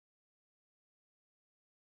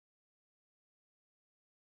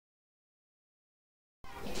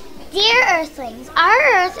Dear Earthlings,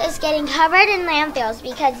 our Earth is getting covered in landfills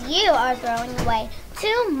because you are throwing away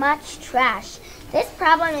too much trash. This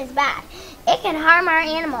problem is bad. It can harm our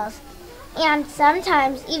animals and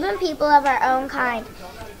sometimes even people of our own kind.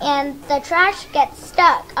 And the trash gets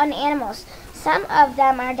stuck on animals. Some of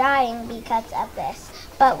them are dying because of this,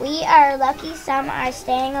 but we are lucky some are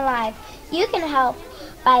staying alive. You can help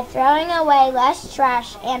by throwing away less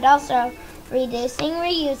trash and also reducing,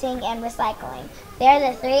 reusing, and recycling.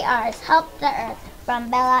 They're the 3 R's. Help the Earth,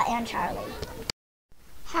 from Bella and Charlie.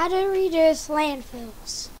 How to reduce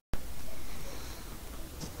landfills.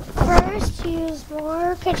 First, use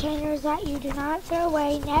more containers that you do not throw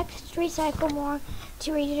away. Next, recycle more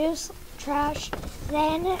to reduce trash.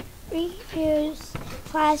 Then, reuse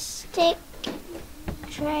plastic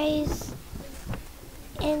trays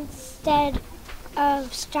instead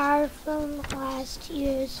of styrofoam. Last,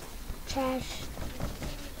 use trash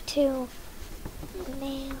to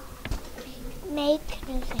make new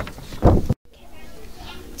things.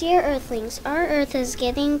 Dear Earthlings, our Earth is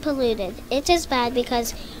getting polluted. It is bad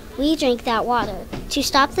because we drink that water. To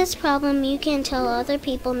stop this problem, you can tell other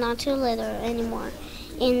people not to litter anymore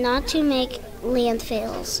and not to make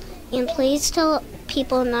landfills. And please tell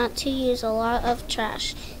people not to use a lot of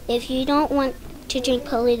trash. If you don't want to drink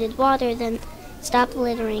polluted water, then stop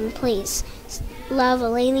littering, please. Love,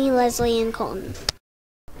 Eleni, Leslie, and Colton.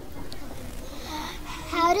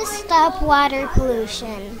 How to stop water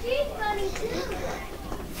pollution.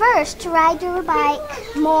 First, ride your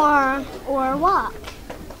bike more or walk.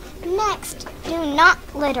 Next, do not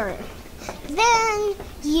litter. Then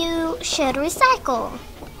you should recycle.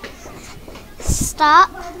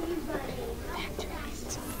 Stop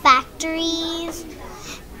factories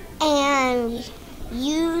and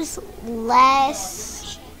use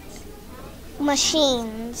less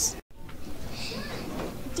machines.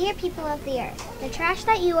 Dear people of the Earth, the trash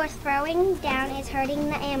that you are throwing down is hurting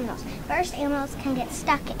the animals. First, animals can get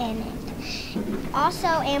stuck in it. Also,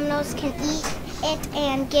 animals can eat it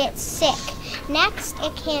and get sick. Next,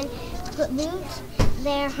 it can pollute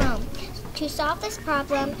their home. To solve this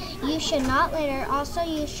problem, you should not litter. Also,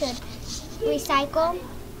 you should recycle.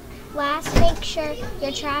 Last, make sure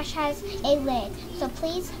your trash has a lid. So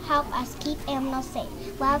please help us keep animals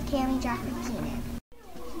safe. Love, Tammy, Jack, and Keenan.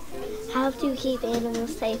 How to keep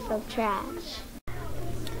animals safe from trash.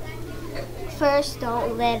 First,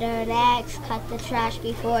 don't litter. Next, cut the trash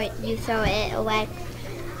before you throw it away.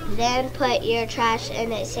 Then put your trash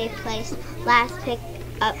in a safe place. Last, pick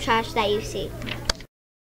up trash that you see.